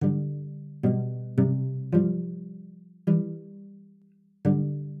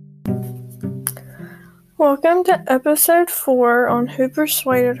Welcome to episode 4 on who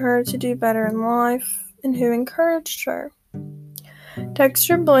persuaded her to do better in life and who encouraged her.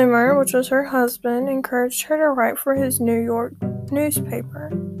 Dexter Bloomer, which was her husband, encouraged her to write for his New York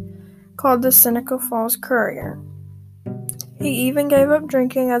newspaper called the Seneca Falls Courier. He even gave up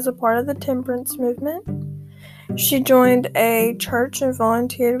drinking as a part of the temperance movement. She joined a church and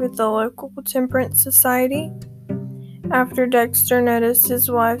volunteered with the local temperance society. After Dexter noticed his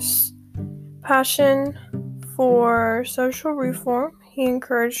wife's passion for social reform, he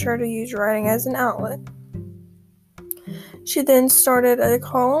encouraged her to use writing as an outlet. She then started a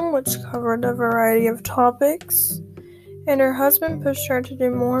column which covered a variety of topics, and her husband pushed her to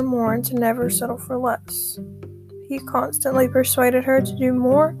do more and more and to never settle for less. He constantly persuaded her to do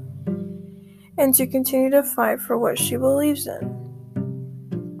more and to continue to fight for what she believes in.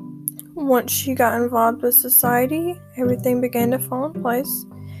 Once she got involved with society, everything began to fall in place,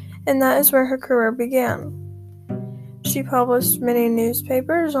 and that is where her career began. She published many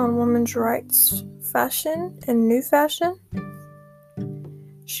newspapers on women's rights, fashion, and new fashion.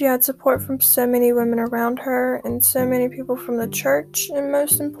 She had support from so many women around her and so many people from the church, and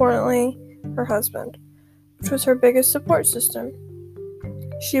most importantly, her husband, which was her biggest support system.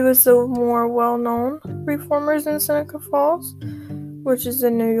 She was the more well-known reformers in Seneca Falls, which is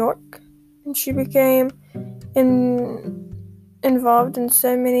in New York, and she became involved in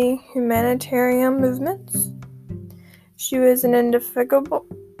so many humanitarian movements. She was an indefatigable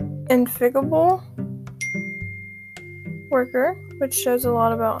worker, which shows a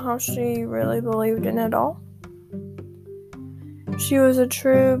lot about how she really believed in it all. She was a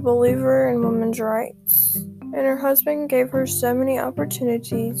true believer in women's rights, and her husband gave her so many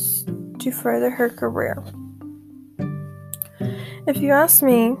opportunities to further her career. If you ask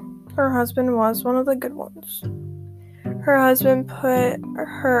me, her husband was one of the good ones. Her husband put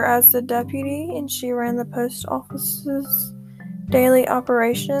her as the deputy, and she ran the post office's daily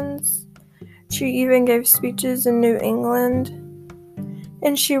operations. She even gave speeches in New England,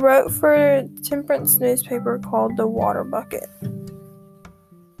 and she wrote for a temperance newspaper called The Water Bucket.